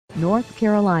North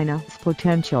Carolina's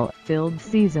potential-filled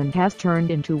season has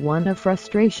turned into one of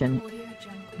frustration.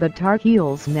 The Tar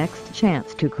Heels' next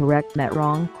chance to correct that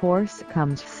wrong course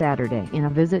comes Saturday in a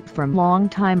visit from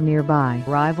longtime nearby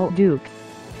rival Duke.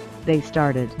 They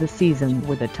started the season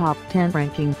with a top 10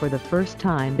 ranking for the first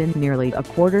time in nearly a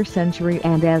quarter-century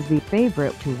and as the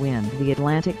favorite to win the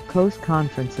Atlantic Coast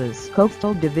Conference's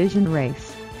Coastal Division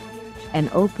race. An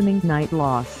opening night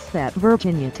loss at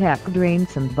Virginia Tech drained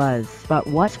some buzz, but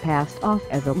was passed off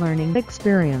as a learning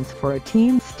experience for a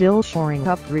team still shoring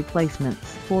up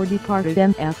replacements for departed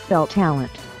NFL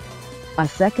talent. A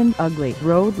second ugly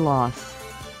road loss,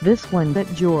 this one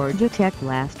at Georgia Tech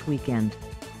last weekend,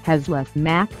 has left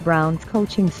Mack Brown's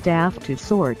coaching staff to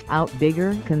sort out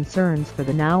bigger concerns for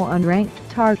the now unranked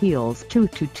Tar Heels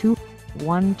 2-2,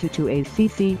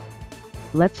 1-2 ACC.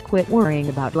 Let's quit worrying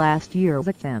about last year's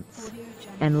offense,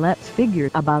 and let's figure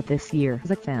about this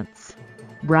year's offense,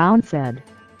 Brown said.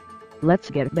 Let's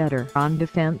get better on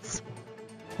defense.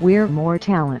 We're more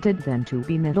talented than to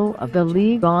be middle of the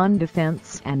league on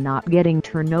defense and not getting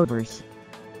turnovers.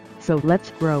 So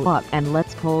let's grow up and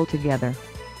let's pull together.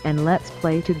 And let's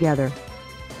play together.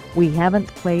 We haven't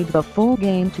played the full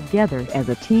game together as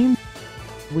a team.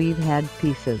 We've had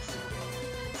pieces.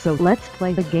 So let's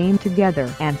play the game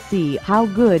together and see how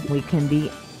good we can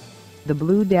be. The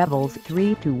Blue Devils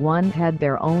 3-1 had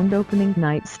their own opening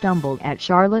night stumble at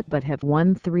Charlotte but have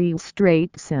won 3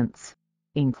 straight since,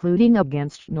 including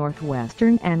against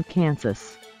Northwestern and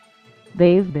Kansas.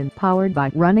 They've been powered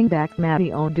by running back Matty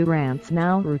Durant's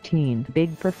now routine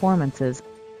big performances,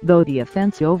 though the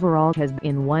offense overall has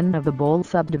been one of the Bowl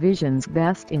subdivision's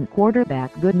best in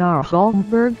quarterback Gunnar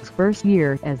Holmberg's first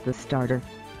year as the starter.